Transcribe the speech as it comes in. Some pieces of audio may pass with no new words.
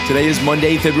Today is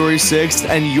Monday, February 6th,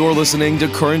 and you're listening to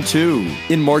Current 2.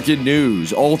 In market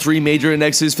news, all three major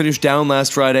indexes finished down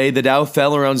last Friday. The Dow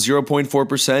fell around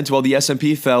 0.4%, while the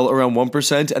S&P fell around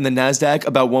 1%, and the Nasdaq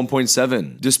about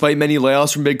 1.7%. Despite many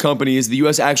layoffs from big companies, the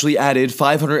U.S. actually added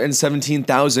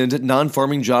 517,000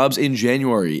 non-farming jobs in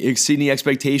January, exceeding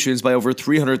expectations by over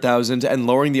 300,000 and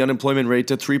lowering the unemployment rate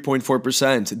to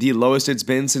 3.4%, the lowest it's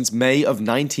been since May of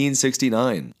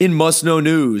 1969. In must-know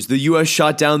news, the U.S.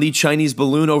 shot down the Chinese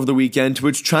balloon over the weekend, to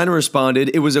which China responded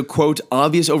it was a, quote,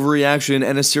 obvious overreaction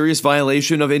and a serious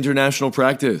violation of international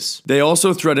practice. They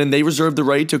also threatened they reserve the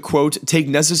right to, quote, take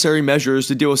necessary measures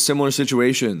to deal with similar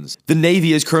situations. The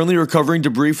Navy is currently recovering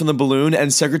debris from the balloon,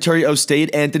 and Secretary of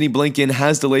State Antony Blinken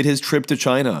has delayed his trip to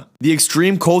China. The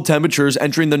extreme cold temperatures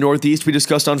entering the Northeast we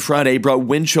discussed on Friday brought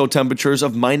wind chill temperatures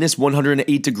of minus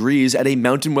 108 degrees at a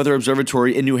mountain weather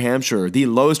observatory in New Hampshire, the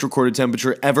lowest recorded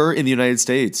temperature ever in the United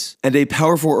States. And a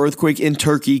powerful earthquake in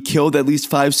Turkey killed at least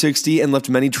 560 and left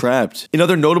many trapped. In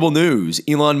other notable news,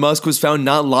 Elon Musk was found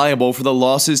not liable for the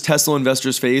losses Tesla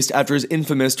investors faced after his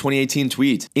infamous 2018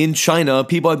 tweet. In China,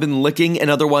 people have been licking and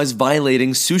otherwise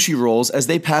violating sushi rolls as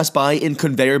they pass by in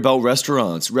conveyor belt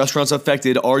restaurants. Restaurants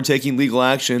affected are taking legal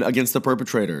action against the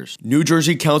perpetrators. New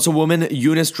Jersey Councilwoman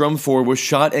Eunice Drumfour was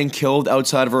shot and killed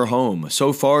outside of her home.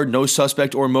 So far, no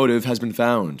suspect or motive has been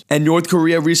found. And North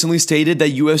Korea recently stated that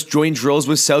U.S. joint drills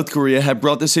with South Korea have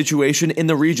brought the situation in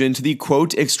the region to the,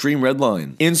 quote, extreme red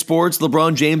line. In sports,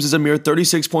 LeBron James is a mere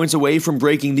 36 points away from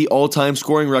breaking the all-time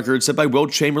scoring record set by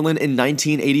Wilt Chamberlain in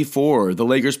 1984. The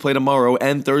Lakers play tomorrow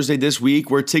and Thursday this week,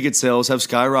 where ticket sales have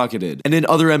skyrocketed. And in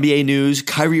other NBA news,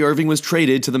 Kyrie Irving was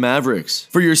traded to the Mavericks.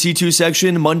 For your C2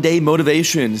 section, Monday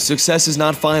motivation. Success is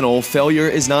not final, failure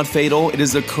is not fatal, it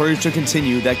is the courage to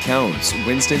continue that counts.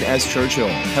 Winston S. Churchill.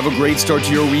 Have a great start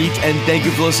to your week, and thank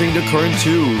you for listening to Current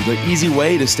 2, the easy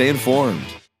way to stay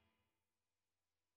informed.